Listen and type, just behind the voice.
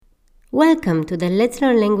Welcome to the Let's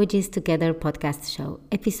Learn Languages Together podcast show,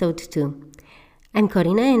 Ep.2. I'm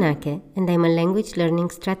Corina Enake, and I'm a language learning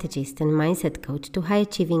strategist and mindset coach to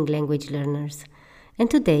high-achieving language learners.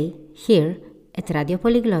 And today, here at Radio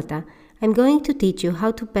Poliglota, I'm going to teach you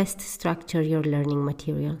how to best structure your learning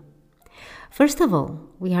material. First of all,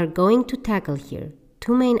 we are going to tackle here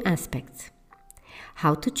two main aspects: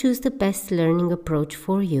 how to choose the best learning approach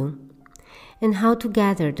for you, and how to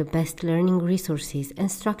gather the best learning resources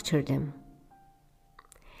and structure them.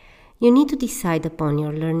 You need to decide upon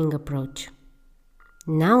your learning approach.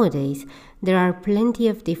 Nowadays, there are plenty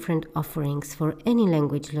of different offerings for any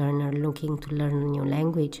language learner looking to learn a new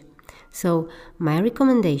language. So, my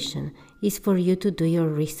recommendation is for you to do your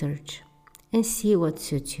research and see what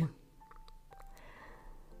suits you.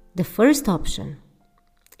 The first option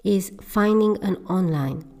is finding an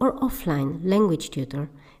online or offline language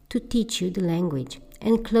tutor to teach you the language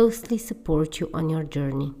and closely support you on your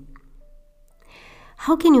journey.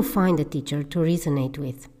 How can you find a teacher to resonate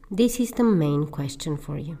with? This is the main question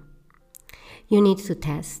for you. You need to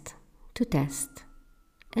test,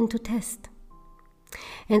 and to test.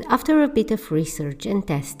 And after a bit of research and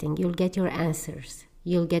testing, you'll get your answers.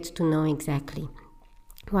 You'll get to know exactly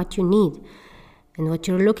what you need and what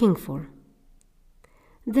you're looking for.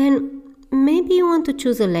 Then maybe you want to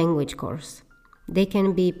choose a language course. They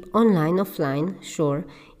can be online, offline, sure,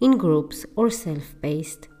 in groups or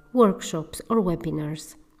self-paced, workshops or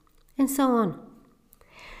webinars, and so on.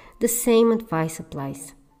 The same advice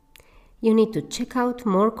applies. You need to check out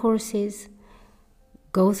more courses,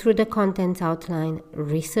 go through the content outline,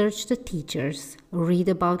 research the teachers, read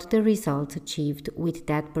about the results achieved with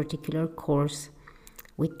that particular course,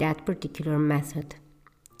 with that particular method.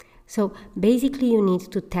 So basically you need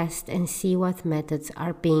to test and see what methods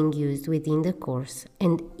are being used within the course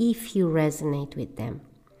and if you resonate with them.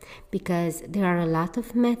 Because there are a lot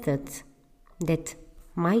of methods that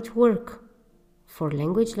might work for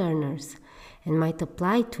language learners and might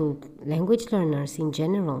apply to language learners in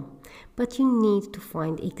general. But you need to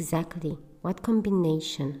find exactly what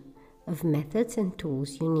combination of methods and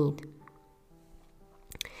tools you need.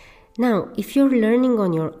 Now, if you're learning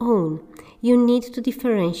on your own, you need to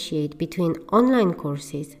differentiate between online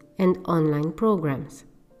courses and online programs.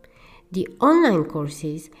 The online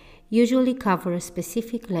courses usually cover a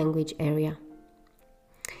specific language area,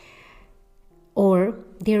 or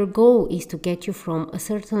their goal is to get you from a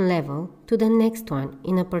certain level to the next one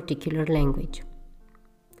in a particular language.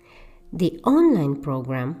 The online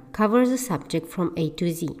program covers a subject from A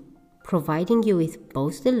to Z, providing you with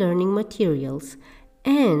both the learning materials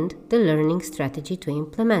and the learning strategy to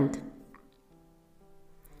implement.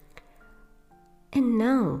 And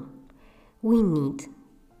now we need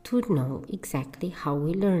to know exactly how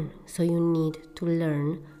we learn. So you need to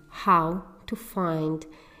learn how to find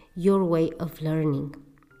your way of learning.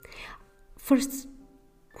 First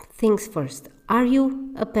things first, are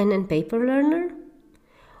you a pen and paper learner?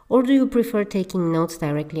 Or do you prefer taking notes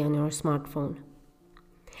directly on your smartphone?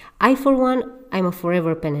 I, for one, I'm a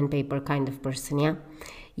forever pen and paper kind of person, yeah?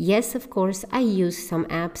 Yes, of course, I use some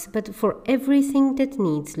apps, but for everything that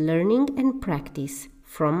needs learning and practice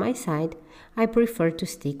from my side, I prefer to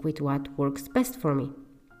stick with what works best for me.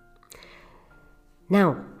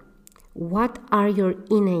 Now, what are your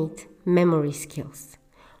innate memory skills?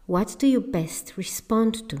 What do you best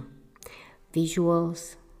respond to?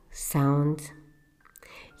 Visuals, sounds?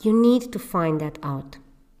 You need to find that out.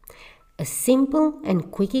 A simple and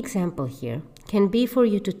quick example here can be for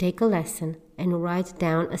you to take a lesson and write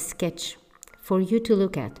down a sketch for you to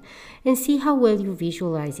look at and see how well you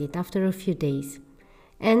visualize it after a few days.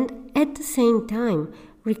 And at the same time,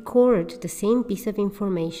 record the same piece of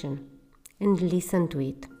information and listen to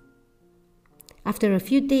it. After a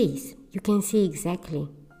few days, you can see exactly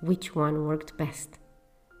which one worked best,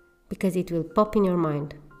 because it will pop in your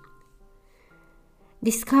mind.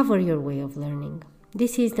 Discover your way of learning.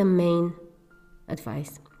 This is the main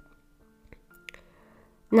advice.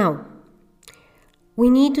 Now, we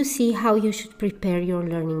need to see how you should prepare your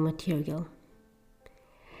learning material.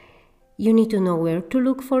 You need to know where to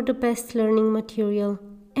look for the best learning material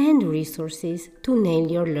and resources to nail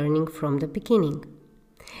your learning from the beginning.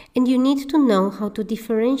 And you need to know how to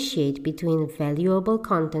differentiate between valuable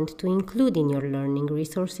content to include in your learning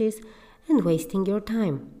resources and wasting your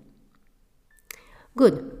time.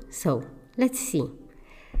 Good, so let's see.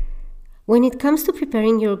 When it comes to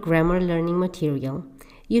preparing your grammar learning material,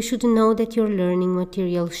 you should know that your learning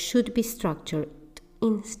material should be structured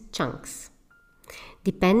in chunks.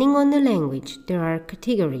 Depending on the language, there are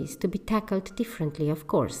categories to be tackled differently, of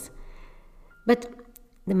course. But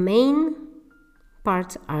the main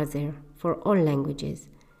parts are there for all languages.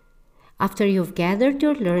 After you've gathered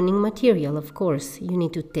your learning material, of course, you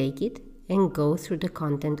need to take it and go through the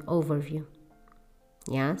content overview.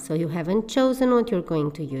 Yeah, so you haven't chosen what you're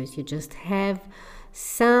going to use. You just have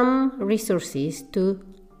some resources to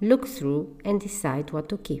look through and decide what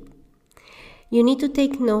to keep. You need to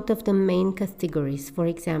take note of the main categories. For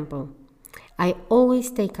example, I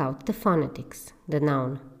always take out the phonetics, the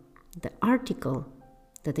noun, the article,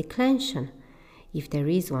 the declension, if there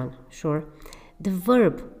is one, sure, the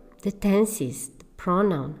verb, the tenses, the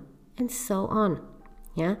pronoun, and so on.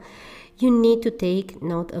 Yeah, you need to take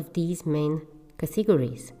note of these main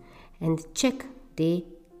categories and check the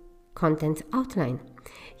content outline.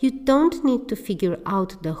 You don't need to figure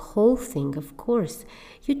out the whole thing, of course.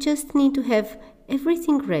 You just need to have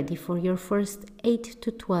everything ready for your first 8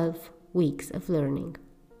 to 12 weeks of learning.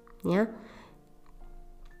 Yeah?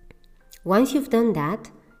 Once you've done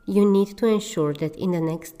that, you need to ensure that in the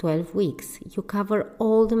next 12 weeks you cover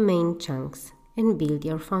all the main chunks and build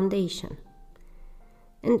your foundation.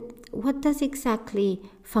 And what does exactly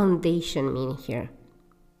foundation mean here?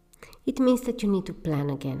 It means that you need to plan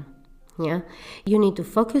again. Yeah, you need to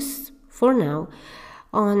focus for now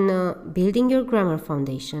on building your grammar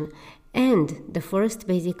foundation and the first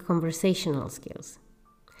basic conversational skills.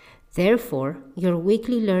 Therefore, your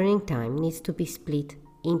weekly learning time needs to be split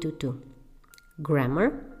into two: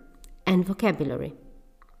 grammar and vocabulary.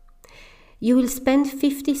 You will spend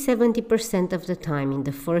 50-70% of the time in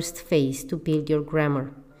the first phase to build your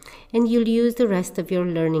grammar, and you'll use the rest of your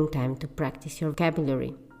learning time to practice your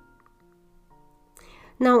vocabulary.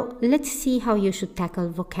 Now, let's see how you should tackle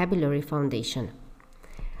vocabulary foundation.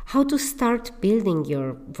 How to start building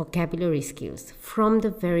your vocabulary skills from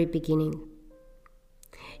the very beginning.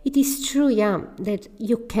 It is true, that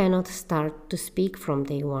you cannot start to speak from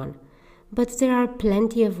day one, but there are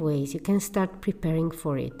plenty of ways you can start preparing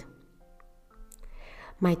for it.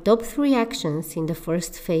 My top 3 actions in the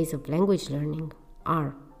first phase of language learning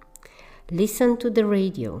are: listen to the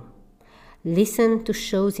radio, listen to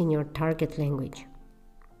shows in your target language,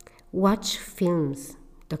 watch films,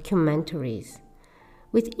 documentaries,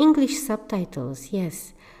 with English subtitles,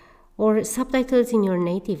 yes, or subtitles in your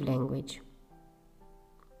native language.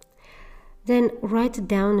 Then write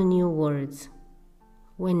down new words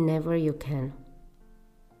whenever you can.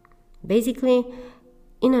 Basically,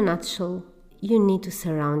 in a nutshell, you need to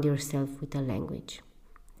surround yourself with a language.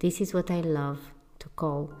 This is what I love to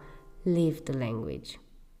call live the language,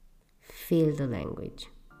 feel the language,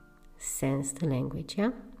 sense the language,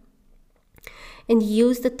 yeah? And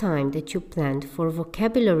use the time that you planned for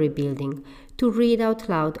vocabulary building to read out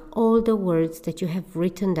loud all the words that you have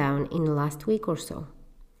written down in the last week or so.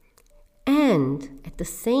 And at the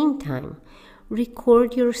same time,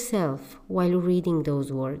 record yourself while reading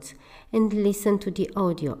those words and listen to the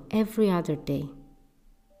audio every other day.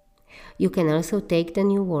 You can also take the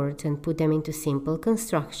new words and put them into simple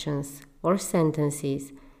constructions or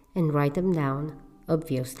sentences and write them down,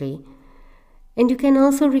 obviously. And you can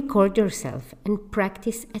also record yourself and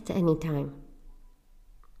practice at any time.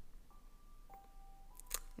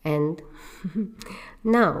 And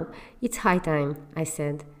now it's high time, I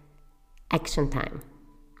said, action time.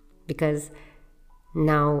 Because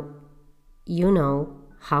now you know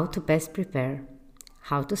how to best prepare,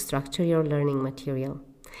 how to structure your learning material,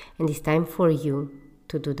 and it's time for you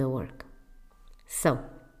to do the work. So,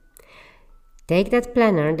 take that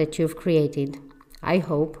planner that you've created, I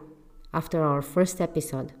hope, after our first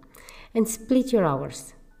episode, and split your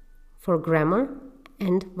hours for grammar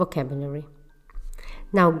and vocabulary.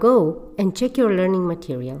 Now go and check your learning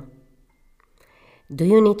material. Do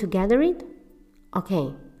you need to gather it?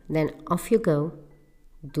 Okay, then off you go,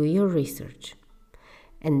 do your research,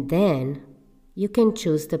 and then you can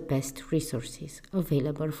choose the best resources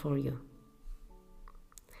available for you.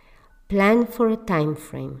 Plan for a time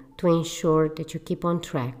frame to ensure that you keep on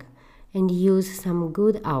track and use some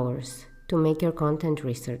good hours to make your content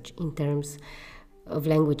research in terms of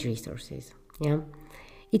language resources. Yeah?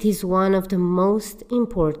 It is one of the most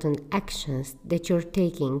important actions that you're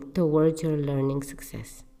taking towards your learning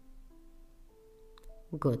success.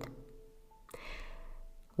 Good.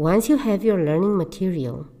 Once you have your learning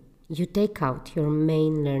material, you take out your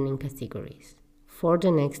main learning categories for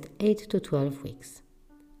the next 8 to 12 weeks,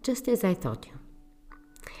 just as I taught you.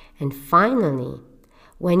 And finally,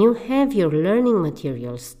 when you have your learning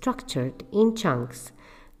material structured in chunks,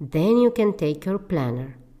 then you can take your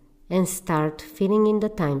planner and start filling in the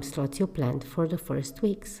time slots you planned for the first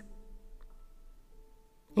weeks.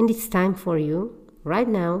 And it's time for you, right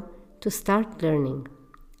now, to start learning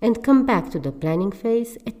and come back to the planning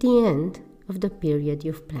phase at the end of the period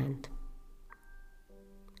you've planned.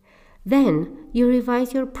 Then you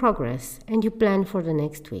revise your progress and you plan for the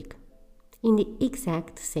next week in the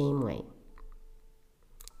exact same way.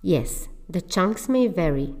 Yes, the chunks may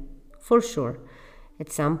vary, for sure,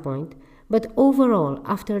 at some point, but overall,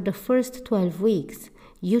 after the first 12 weeks,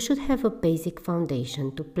 you should have a basic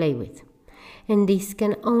foundation to play with. And this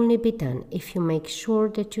can only be done if you make sure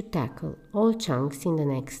that you tackle all chunks in the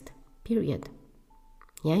next period.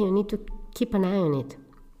 Yeah, you need to keep an eye on it.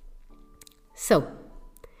 So,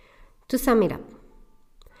 to sum it up,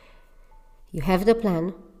 you have the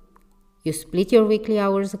plan, you split your weekly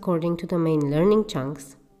hours according to the main learning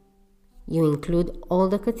chunks, you include all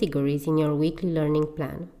the categories in your weekly learning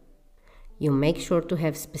plan, you make sure to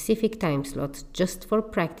have specific time slots just for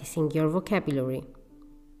practicing your vocabulary.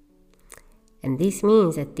 And this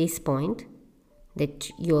means at this point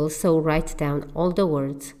that you also write down all the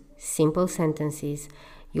words, simple sentences,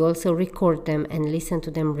 you also record them and listen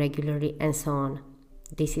to them regularly and so on.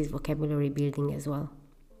 This is vocabulary building as well.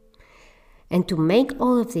 And to make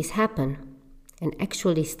all of this happen and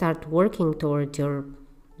actually start working towards your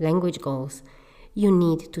language goals, you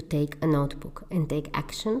need to take a notebook and take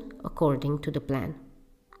action according to the plan.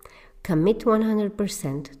 Commit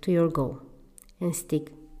 100% to your goal and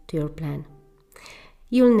stick to your plan.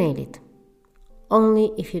 You'll nail it.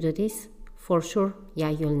 Only if you do this, for sure,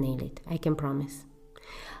 you'll nail it. I can promise.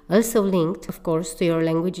 Also linked, of course, to your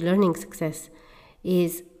language learning success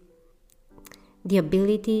is the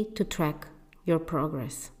ability to track your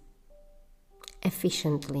progress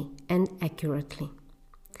efficiently and accurately.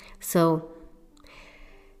 So,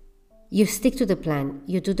 you stick to the plan,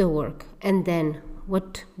 you do the work, and then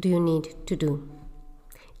what do you need to do?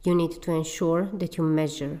 You need to ensure that you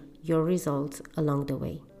measure your results along the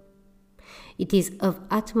way. It is of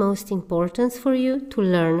utmost importance for you to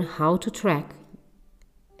learn how to track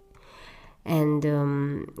and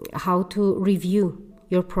how to review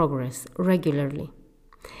your progress regularly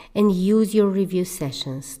and use your review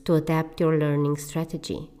sessions to adapt your learning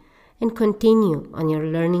strategy and continue on your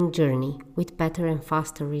learning journey with better and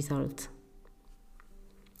faster results.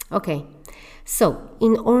 Okay, so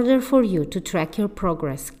in order for you to track your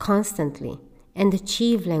progress constantly and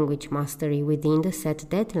achieve language mastery within the set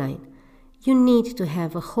deadline, you need to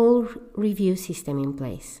have a whole review system in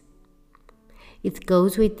place. It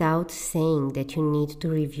goes without saying that you need to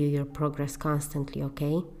review your progress constantly,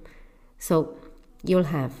 okay? So you'll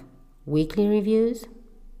have weekly reviews,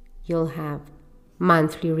 you'll have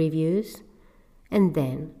monthly reviews, and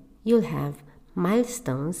then you'll have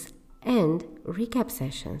milestones and recap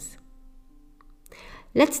sessions.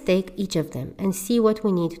 Let's take each of them and see what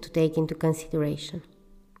we need to take into consideration.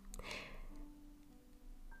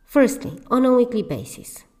 Firstly, on a weekly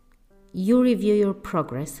basis, you review your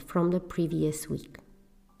progress from the previous week.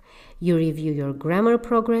 You review your grammar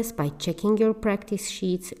progress by checking your practice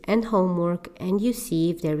sheets and homework, and you see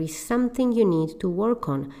if there is something you need to work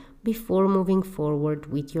on before moving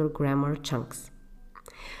forward with your grammar chunks.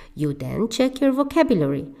 You then check your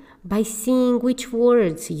vocabulary by seeing which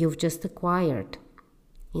words you've just acquired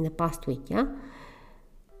in the past week,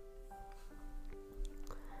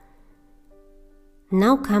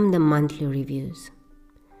 Now come the monthly reviews.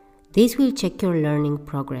 This will check your learning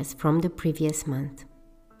progress from the previous month.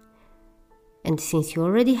 And since you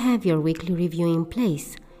already have your weekly review in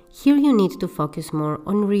place, here you need to focus more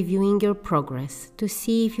on reviewing your progress to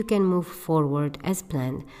see if you can move forward as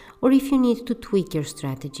planned or if you need to tweak your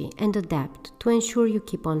strategy and adapt to ensure you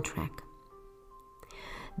keep on track.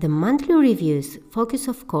 The monthly reviews focus,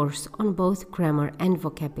 of course, on both grammar and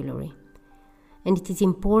vocabulary. And it is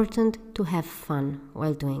important to have fun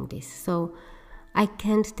while doing this, so I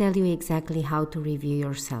can't tell you exactly how to review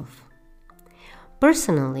yourself.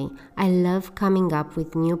 Personally, I love coming up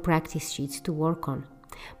with new practice sheets to work on,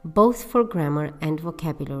 both for grammar and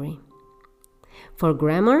vocabulary. For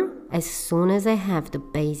grammar, as soon as I have the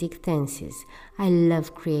basic tenses, I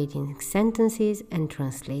love creating sentences and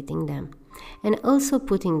translating them, and also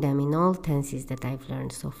putting them in all tenses that I've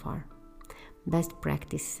learned so far. Best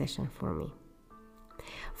practice session for me.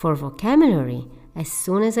 For vocabulary, as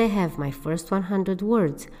soon as I have my first 100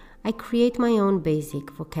 words, I create my own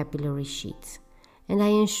basic vocabulary sheets, and I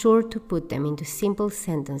ensure to put them into simple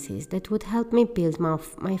sentences that would help me build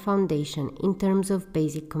my foundation in terms of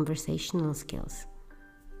basic conversational skills.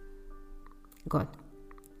 Good.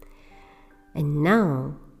 And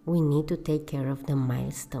now we need to take care of the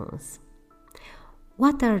milestones.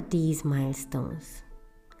 What are these milestones?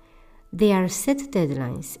 They are set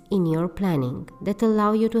deadlines in your planning that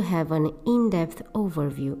allow you to have an in-depth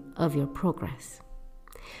overview of your progress.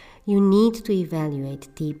 You need to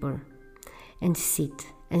evaluate deeper and sit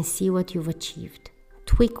and see what you've achieved,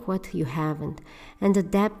 tweak what you haven't, and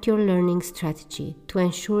adapt your learning strategy to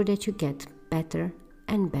ensure that you get better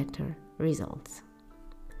and better results.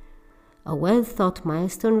 A well-thought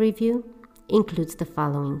milestone review includes the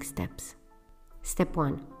following steps. Step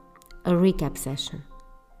 1. A recap session.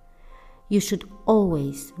 You should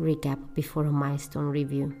always recap before a milestone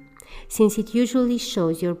review, since it usually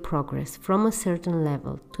shows your progress from a certain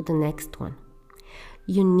level to the next one.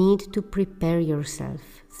 You need to prepare yourself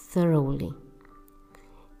thoroughly.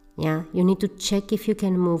 You need to check if you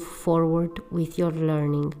can move forward with your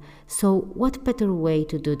learning. So what better way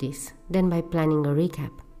to do this than by planning a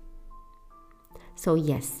recap? So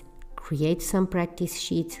yes, create some practice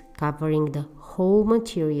sheets covering the whole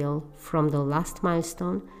material from the last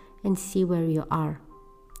milestone and see where you are.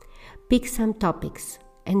 Pick some topics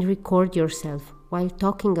and record yourself while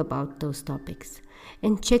talking about those topics,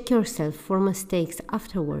 and check yourself for mistakes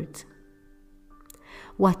afterwards.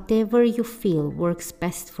 Whatever you feel works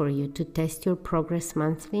best for you to test your progress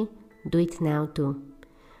monthly, do it now too,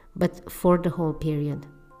 but for the whole period,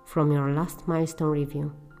 from your last milestone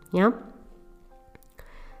review.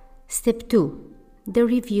 Step 2. The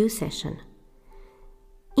review session.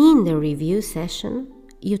 In the review session,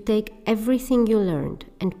 you take everything you learned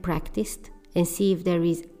and practiced and see if there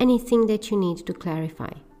is anything that you need to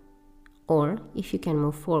clarify, or if you can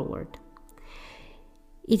move forward.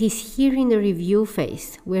 It is here in the review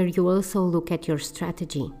phase where you also look at your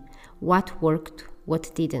strategy, what worked,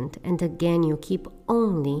 what didn't, and again you keep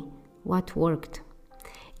only what worked.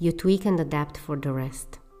 You tweak and adapt for the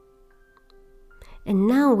rest. And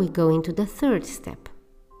now we go into the third step,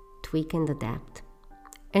 tweak and adapt,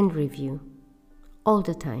 and review, all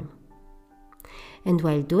the time. And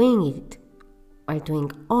while doing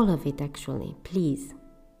all of it actually, please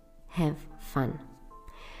have fun.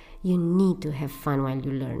 You need to have fun while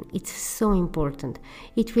you learn. It's so important.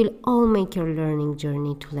 It will all make your learning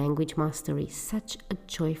journey to language mastery such a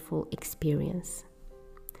joyful experience.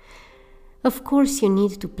 Of course, you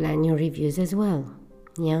need to plan your reviews as well,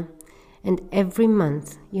 And every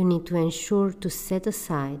month you need to ensure to set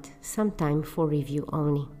aside some time for review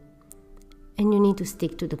only. And you need to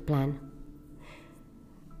stick to the plan.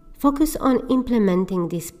 Focus on implementing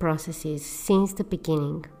these processes since the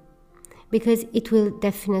beginning, because it will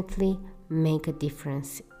definitely make a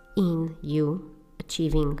difference in you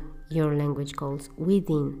achieving your language goals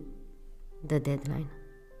within the deadline.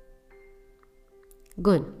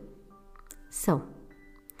 Good. So,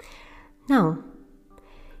 now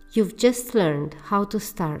you've just learned how to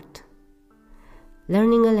start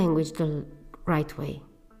learning a language the right way.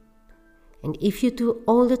 And if you do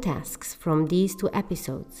all the tasks from these 2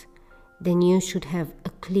 episodes, then you should have a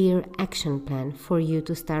clear action plan for you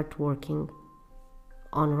to start working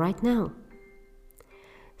on right now.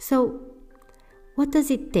 So, what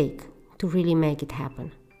does it take to really make it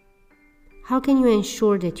happen? How can you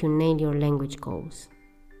ensure that you nail your language goals?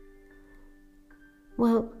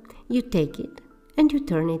 Well, you take it and you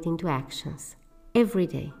turn it into actions every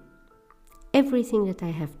day. Everything that I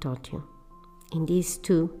have taught you in these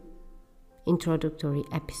 2 introductory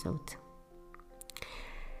episodes.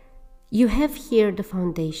 You have here the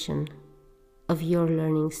foundation of your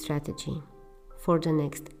learning strategy for the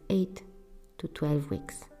next 8 to 12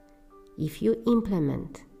 weeks. If you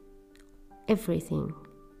implement everything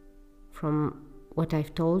from what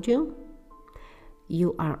I've told you,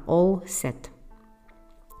 you are all set.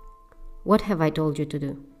 What have I told you to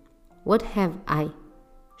do? What have I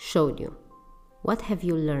showed you? What have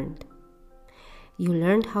you learned? You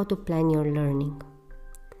learned how to plan your learning.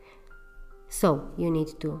 So you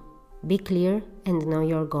need to be clear and know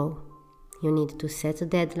your goal. You need to set a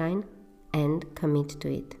deadline and commit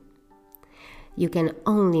to it. You can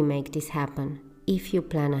only make this happen if you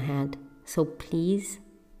plan ahead. So please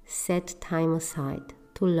set time aside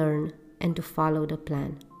to learn and to follow the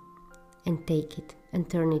plan, and take it and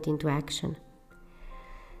turn it into action.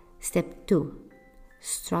 Step 2.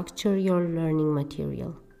 Structure your learning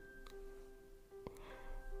material.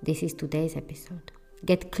 This is today's episode.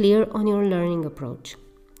 Get clear on your learning approach.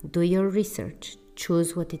 Do your research.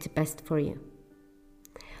 Choose what is best for you.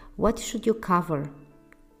 What should you cover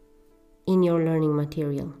in your learning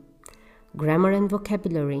material? Grammar and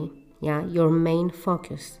vocabulary, your main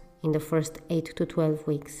focus in the first 8 to 12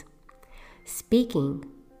 weeks. Speaking,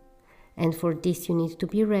 and for this you need to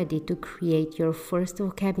be ready to create your first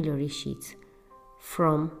vocabulary sheets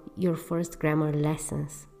from your first grammar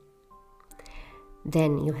lessons.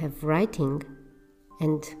 Then you have writing,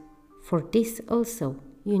 and for this also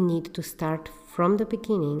you need to start from the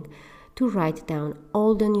beginning to write down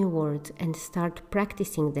all the new words and start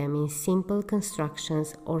practicing them in simple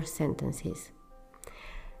constructions or sentences.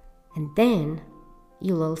 And then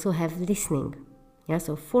you'll also have listening. Yeah,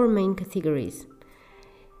 so 4 main categories.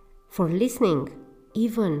 For listening,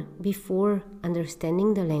 even before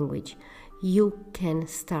understanding the language, you can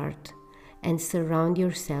start and surround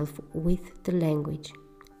yourself with the language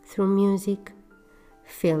through music,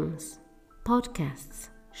 films, podcasts,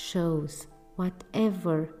 shows,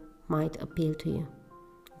 whatever might appeal to you.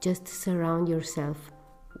 Just surround yourself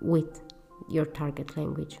with your target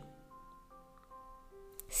language.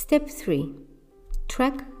 Step 3.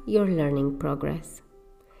 Track your learning progress.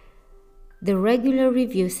 The regular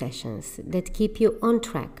review sessions that keep you on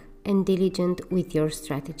track and diligent with your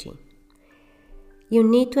strategy. You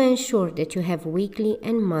need to ensure that you have weekly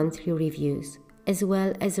and monthly reviews, as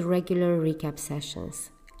well as regular recap sessions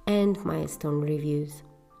and milestone reviews.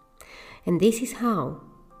 And this is how,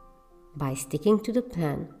 by sticking to the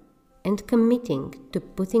plan and committing to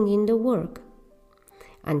putting in the work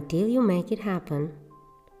until you make it happen,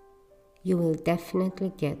 you will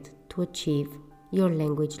definitely get to achieve your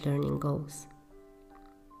language learning goals.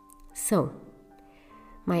 So,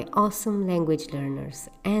 my awesome language learners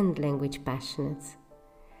and language passionates,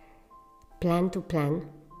 plan to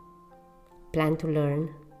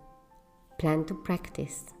learn, plan to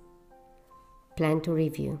practice, plan to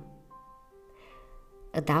review.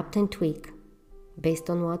 Adapt and tweak based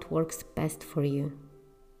on what works best for you,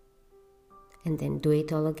 and then do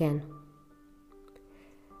it all again.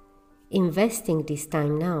 Investing this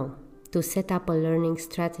time now to set up a learning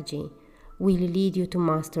strategy will lead you to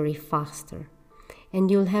mastery faster,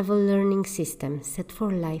 and you'll have a learning system set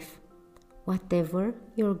for life, whatever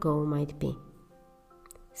your goal might be.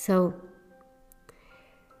 So,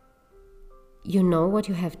 you know what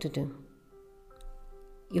you have to do.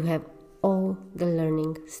 You have all the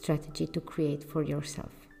learning strategy to create for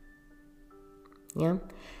yourself. Yeah?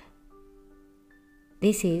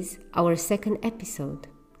 This is our second episode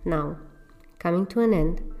now, coming to an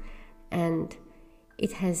end, and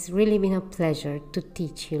it has really been a pleasure to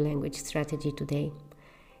teach you language strategy today.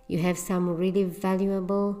 You have some really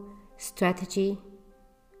valuable strategy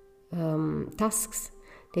tasks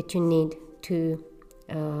that you need to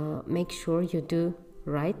make sure you do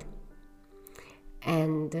right.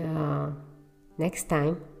 And next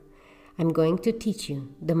time, I'm going to teach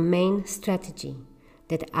you the main strategy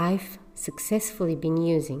that I've successfully been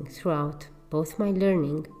using throughout both my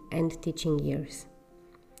learning and teaching years.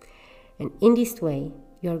 And in this way,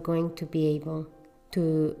 you're going to be able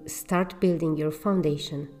to start building your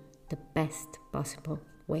foundation the best possible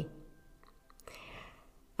way.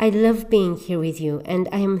 I love being here with you, and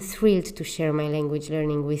I am thrilled to share my language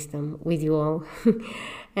learning wisdom with you all.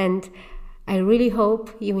 And I really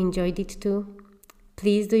hope you enjoyed it too.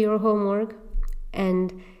 Please do your homework,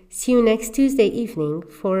 and see you next Tuesday evening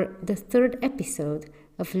for the 3rd episode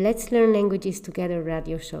of Let's Learn Languages Together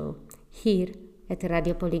radio show here at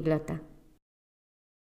Radio Poliglota.